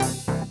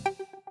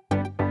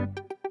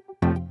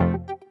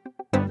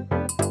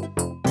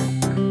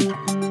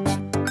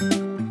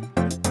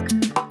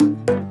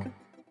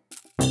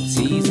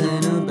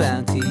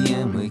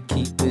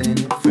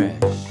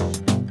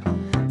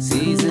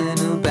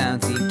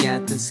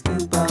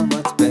scoop on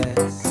what's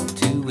best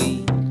to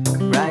eat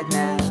right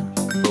now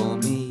for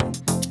me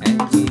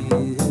and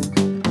you.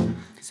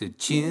 So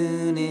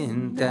tune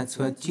in, that's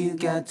what you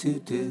got to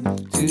do.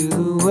 To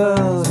the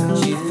world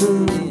of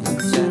food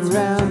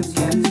surrounds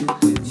you.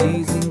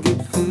 Choosing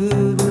good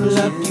food will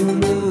up your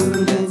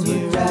mood and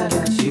your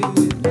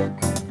attitude.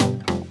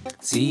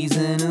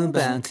 Seasonal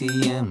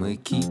Bounty and we're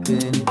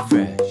keeping it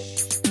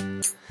fresh.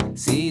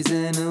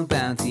 Seasonal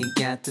Bounty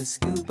got the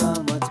scoop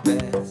on what's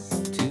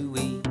best to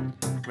eat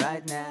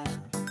right now.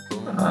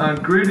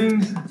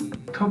 Greetings,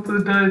 top of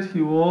the day to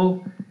you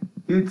all.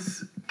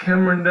 It's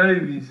Cameron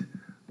Davies,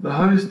 the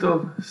host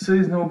of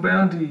Seasonal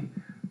Bounty,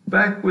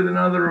 back with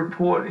another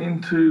report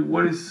into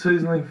what is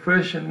seasonally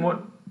fresh and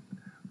what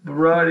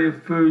variety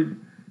of food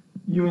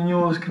you and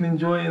yours can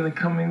enjoy in the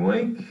coming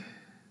week.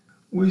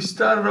 We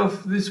started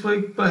off this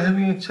week by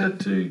having a chat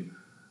to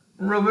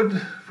Robert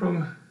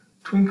from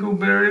Twinkle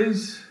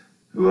Berries,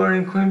 who are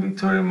in Queen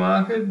Victoria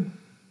Market.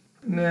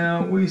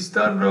 Now, we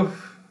started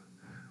off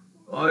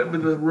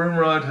with a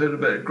rumour I'd heard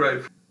about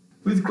grapefruit.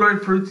 With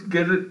grapefruits,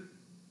 get it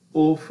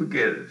or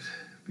forget it,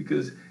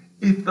 because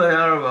if they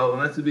are available,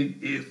 and that's a big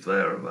if they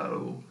are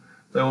available,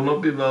 they will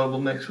not be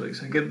available next week.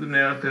 So get them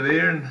now if they're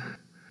there. And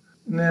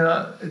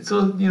now it's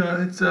all,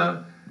 that's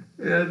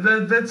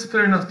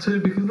fair enough too,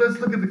 because let's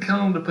look at the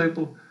calendar,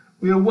 people.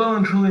 We are well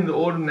and truly into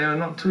autumn now, and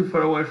not too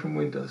far away from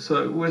winter.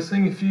 So we're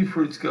seeing a few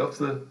fruits go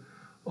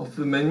off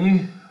the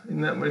menu.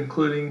 In that we're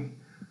including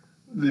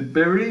the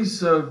berries.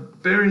 So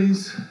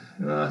berries,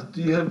 do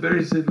you have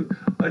berries?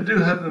 I do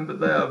have them, but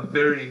they are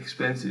very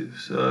expensive.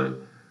 So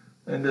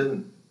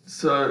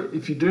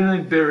if you do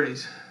need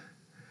berries,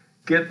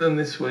 get them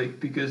this week,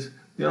 because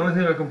the only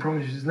thing I can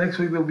promise you is next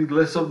week there'll be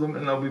less of them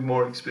and they'll be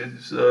more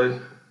expensive. So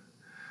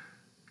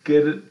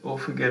get it or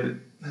forget it,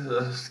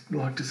 as I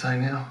like to say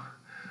now.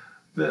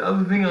 The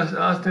other thing I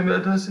asked him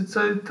about, I said,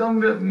 so tell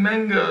me about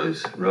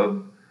mangoes,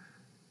 Rob.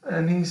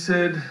 And he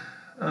said,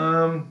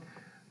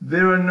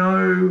 there are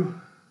no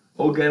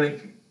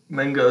organic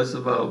mangoes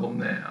available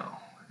now,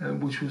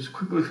 which was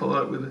quickly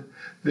followed up with,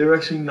 there are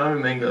actually no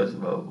mangoes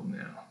available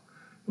now.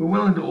 We're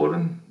well into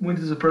autumn,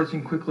 winter's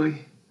approaching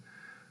quickly,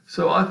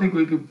 so I think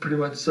we could pretty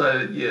much say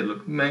that, yeah,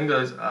 look,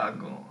 mangoes are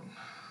gone.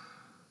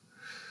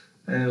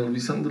 And it'll be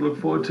something to look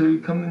forward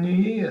to come the new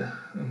year.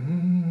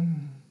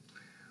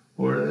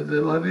 Or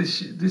they're like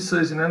this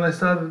season, and they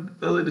started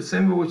early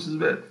December, which is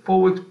about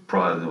 4 weeks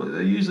prior.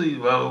 They're usually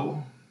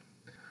available.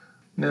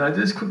 Now,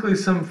 just quickly,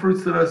 some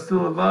fruits that are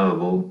still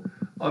available.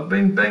 I've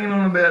been banging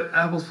on about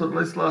apples for at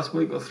least last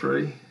week or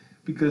 3,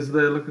 because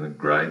they're looking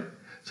great.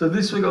 So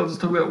this week I'll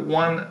just talk about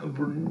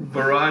one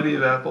variety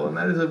of apple, and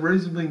that is a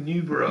reasonably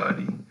new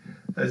variety,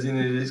 as in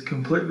it is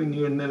completely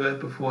new and never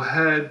before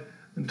had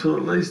until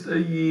at least a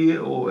year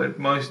or at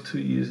most 2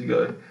 years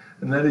ago,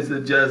 and that is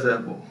the Jazz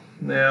apple.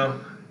 Now,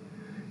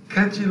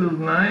 catchy little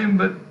name,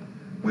 but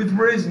with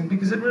reason,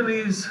 because it really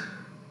is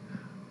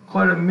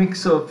quite a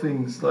mix of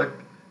things. Like,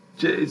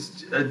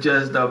 it's a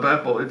jazzed up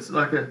apple. It's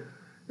like a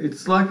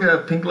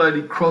Pink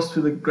Lady crossed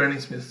with a Granny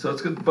Smith. So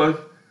it's got both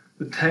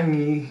the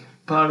tangy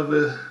part of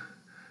the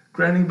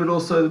Granny, but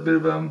also a bit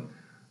of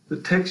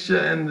the texture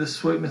and the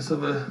sweetness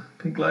of a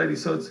Pink Lady.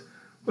 So it's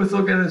worth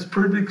looking at. It's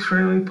proved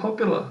extremely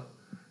popular.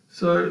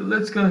 So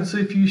let's go and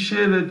see if you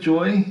share that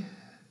joy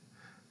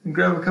and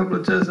grab a couple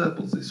of Jazz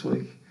apples this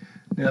week.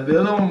 Now, the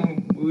other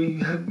one we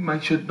have to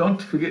make sure not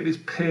to forget is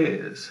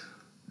pears.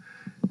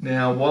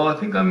 Now, while I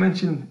think I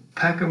mentioned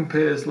Packham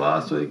pears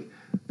last week,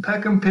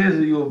 Packham pears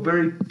are your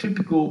very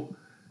typical,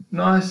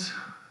 nice,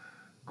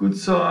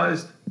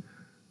 good-sized,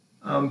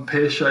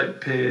 pear-shaped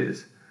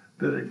pears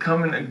that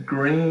come in a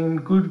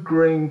good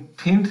green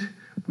tint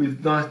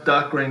with nice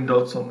dark green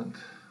dots on it.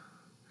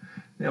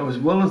 Now, as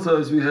well as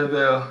those, we have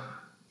our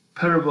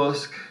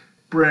Parabosc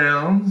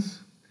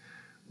browns,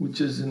 which,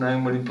 as the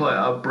name would imply,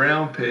 are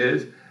brown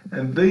pears.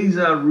 And these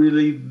are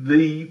really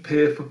the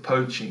pear for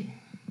poaching.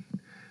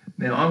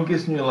 Now, I'm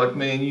guessing you're like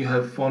me and you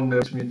have fond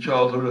memories from your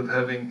childhood of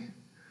having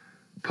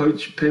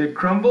poached pear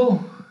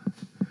crumble,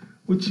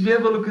 which if you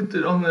ever look at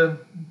it on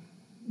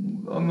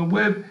the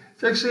web,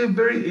 it's actually a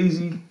very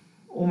easy,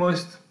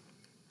 almost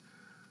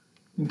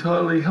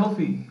entirely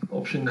healthy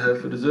option to have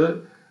for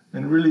dessert,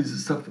 and really is the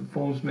stuff that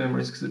forms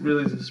memories, because it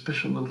really is a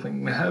special little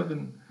thing to have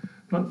and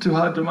not too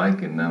hard to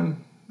make, and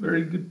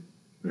very good,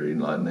 very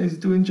light and easy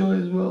to enjoy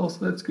as well,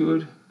 so that's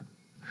good.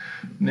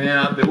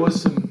 Now, there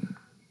was some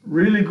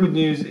really good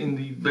news in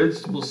the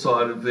vegetable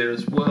side of there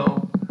as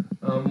well,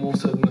 more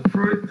so than the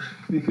fruit,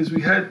 because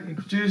we had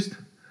introduced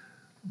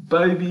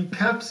baby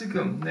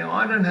capsicum. Now,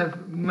 I don't have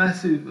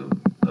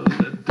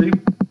a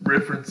deep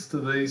reference to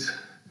these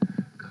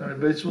kind of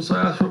vegetables, so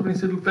I asked Robin, he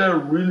said, look, they're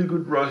really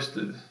good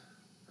roasted.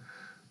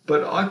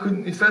 But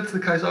if that's the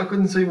case, I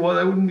couldn't see why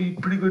they wouldn't be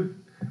pretty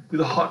good with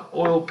a hot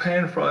oil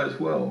pan fry as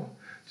well,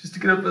 just to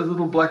get up those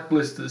little black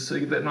blisters so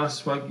you get that nice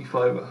smoky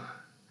flavour.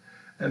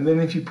 And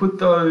then if you put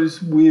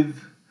those with,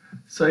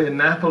 say, a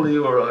Napoli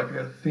or like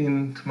a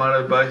thin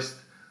tomato-based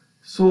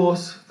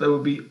sauce, they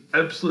would be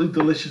absolutely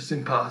delicious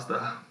in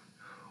pasta.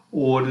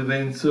 Or to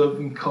then serve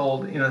them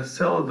cold in a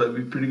salad, that'd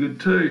be pretty good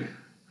too.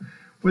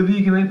 Whether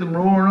you can eat them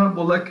raw or not,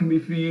 well, that can be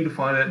for you to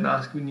find out and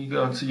ask when you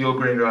go and see your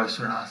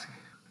greengrocer and ask.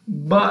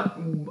 But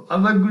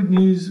other good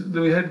news that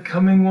we had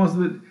coming was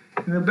that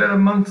in about a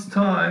month's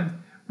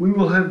time, we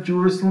will have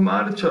Jerusalem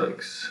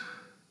artichokes.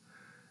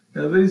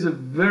 Now, these are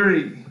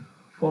very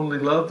fondly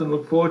loved and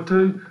looked forward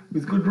to,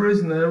 with good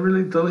reason. They're a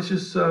really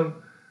delicious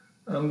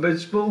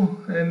vegetable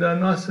and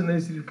nice and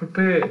easy to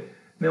prepare.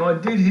 Now, I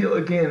did hear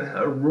again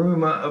a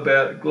rumour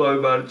about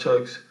globe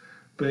artichokes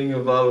being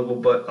available,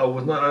 but I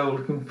was not able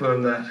to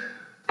confirm that.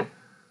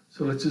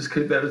 So let's just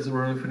keep that as a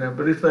rumour for now.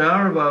 But if they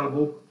are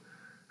available,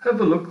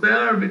 have a look. They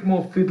are a bit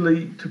more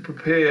fiddly to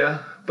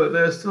prepare, but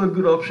they're still a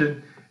good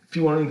option if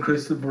you want to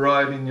increase the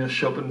variety in your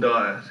shopping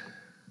diet.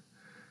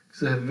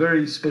 Because they have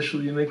very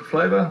special, unique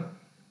flavour.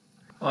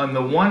 And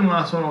the one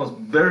last one I was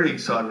very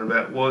excited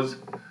about was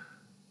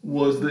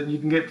that you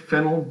can get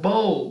fennel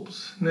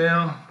bulbs.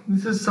 Now,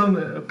 this is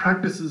a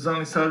practice that's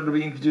only started to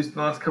be introduced in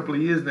the last couple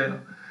of years now.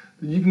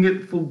 That you can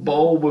get the full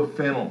bulb of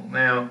fennel.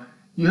 Now,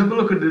 you have a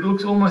look at it, it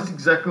looks almost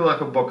exactly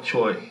like a bok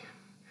choy,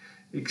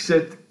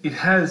 except it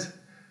has,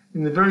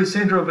 in the very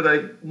centre of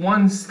it,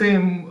 one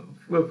stem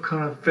of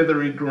kind of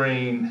feathery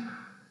green.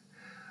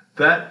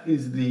 That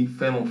is the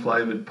fennel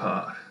flavoured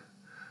part.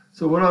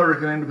 So what I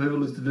recommend to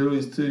people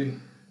is to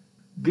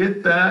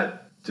get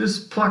that,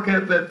 just pluck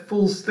out that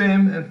full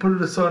stem and put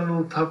it aside in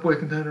a little Tupperware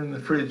container in the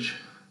fridge,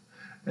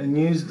 and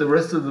use the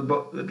rest of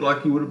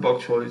like you would a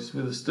bok choys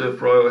with a stir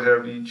fry or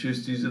however you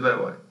choose to use it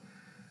that way.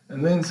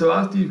 And then, so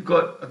after you've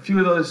got a few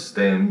of those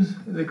stems,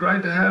 they're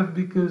great to have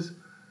because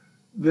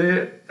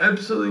they're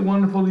absolutely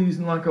wonderful to use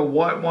in like a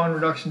white wine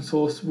reduction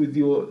sauce with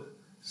your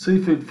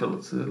seafood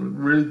fillets. They're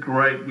really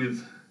great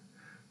with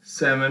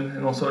salmon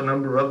and also a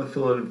number of other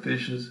filleted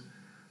fishes.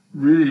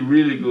 Really,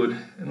 really good.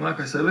 And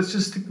like I say, let's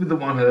just stick with the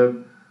one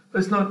herb.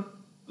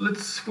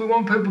 We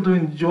want people to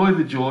enjoy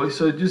the joy,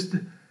 so just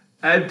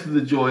add to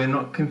the joy and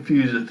not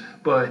confuse it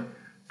by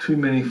too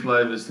many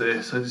flavours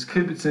there. So just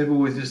keep it simple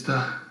with just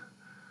a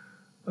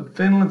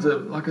fennel is,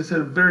 like I said,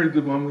 a very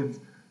good one with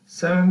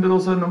salmon, but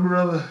also a number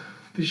of other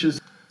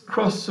fishes.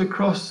 Cross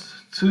across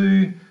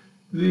to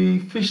the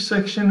fish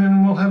section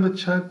and we'll have a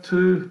chat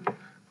to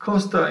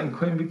Costa in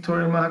Queen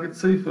Victoria Market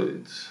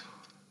Seafoods.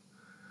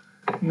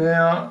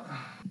 Now,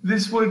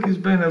 this week has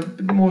been a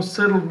bit more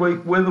settled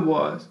week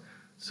weather-wise,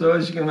 so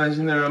as you can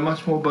imagine there are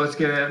much more boats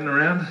getting out and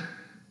around.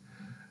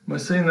 We're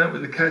seeing that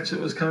with the catch that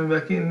was coming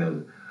back in. There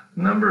was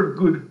a number of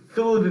good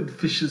filleted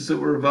fishes that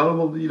were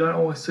available that you don't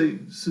always see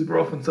super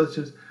often, such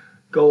as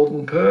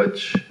golden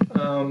perch,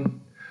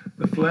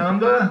 the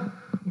flounder,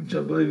 which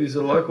I believe is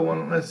a local one,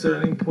 not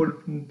necessarily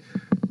imported from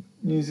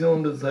New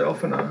Zealand as they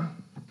often are.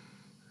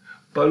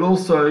 But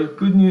also,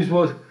 good news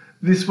was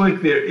this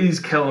week there is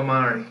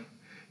calamari.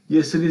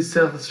 Yes, it is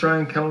South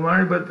Australian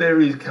calamari, but there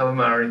is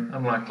calamari,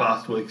 unlike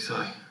last week,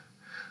 so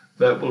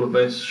that will have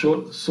been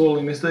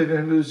sorely missed, even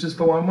if it was just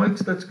for 1 week,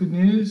 so that's good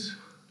news.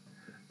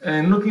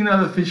 And looking at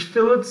other fish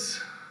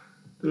fillets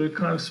that are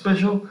kind of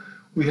special,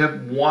 we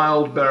have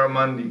wild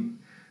barramundi.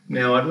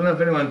 Now, I don't know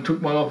if anyone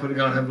took my offer to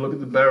go and have a look at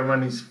the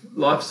barramundi's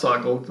life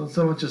cycle. It's not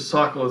so much a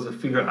cycle as a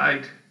figure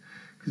 8,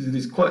 because it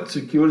is quite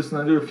circuitous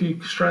and they do a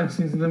few strange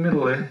things in the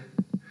middle there.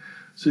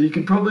 So you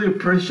can probably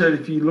appreciate,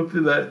 if you looked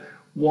at that,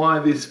 why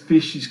this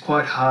fish is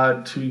quite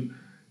hard to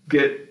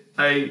get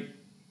a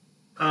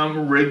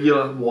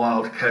regular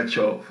wild catch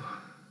of.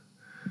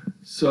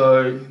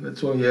 So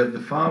that's why you have the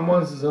farm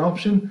ones as an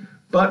option.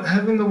 But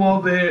having the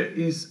wild there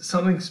is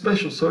something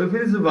special. So if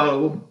it is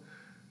available,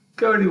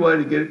 go out of your way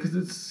to get it, because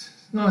it's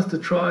nice to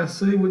try and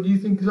see what you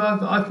think.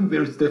 Because I think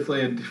there is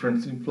definitely a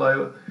difference in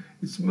flavour.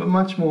 It's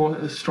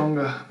a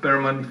stronger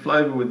barramundi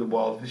flavour with the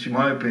wild fish, in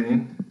my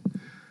opinion.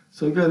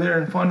 So go there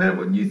and find out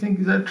what you think.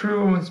 Is that true,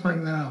 or am I just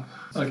making that up?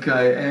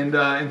 Okay, and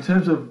in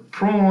terms of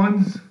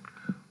prawns,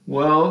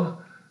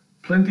 well,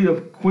 plenty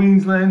of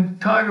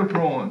Queensland tiger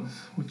prawns,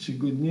 which are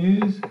good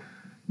news.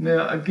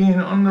 Now, again,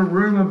 on the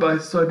rumour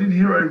basis, I did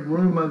hear a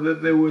rumour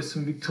that there were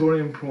some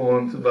Victorian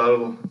prawns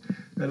available.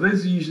 Now,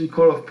 these are usually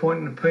caught off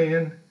Point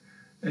Nepean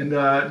and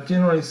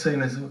generally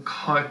seen as a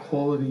high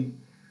quality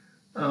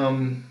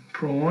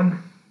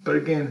prawn. But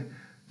again,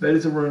 that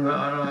is a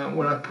rumour.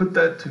 When I put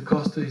that to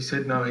Costa, he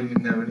said no, he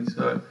didn't have any.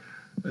 So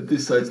at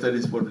this stage, that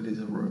is what it is,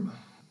 a rumour.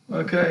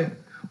 Okay,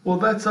 well,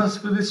 that's us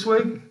for this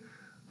week.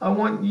 I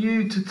want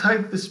you to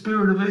take the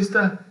spirit of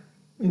Easter,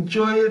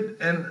 enjoy it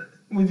and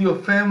with your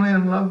family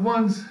and loved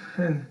ones,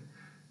 and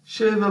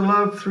share the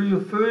love through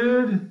your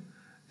food,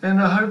 and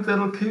I hope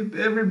that'll keep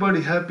everybody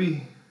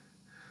happy.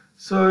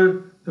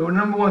 So, the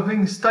number 1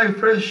 thing, stay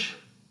fresh.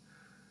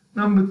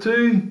 Number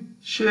 2,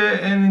 share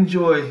and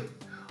enjoy. I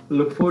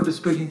look forward to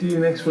speaking to you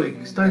next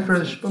week. Stay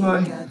fresh.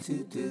 Bye-bye.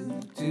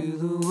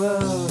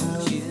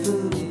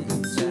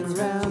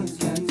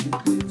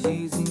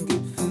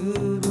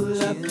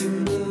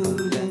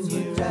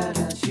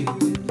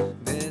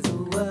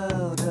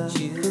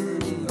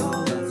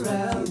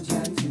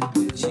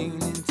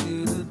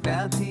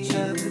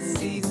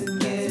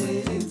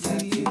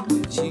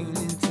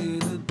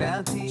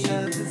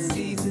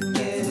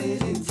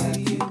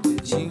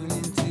 Tune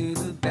into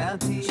the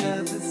bounty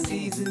of the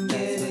season,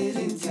 get it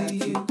into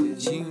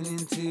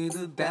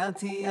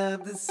bounty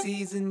of the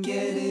season,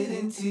 get it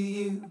into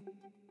you.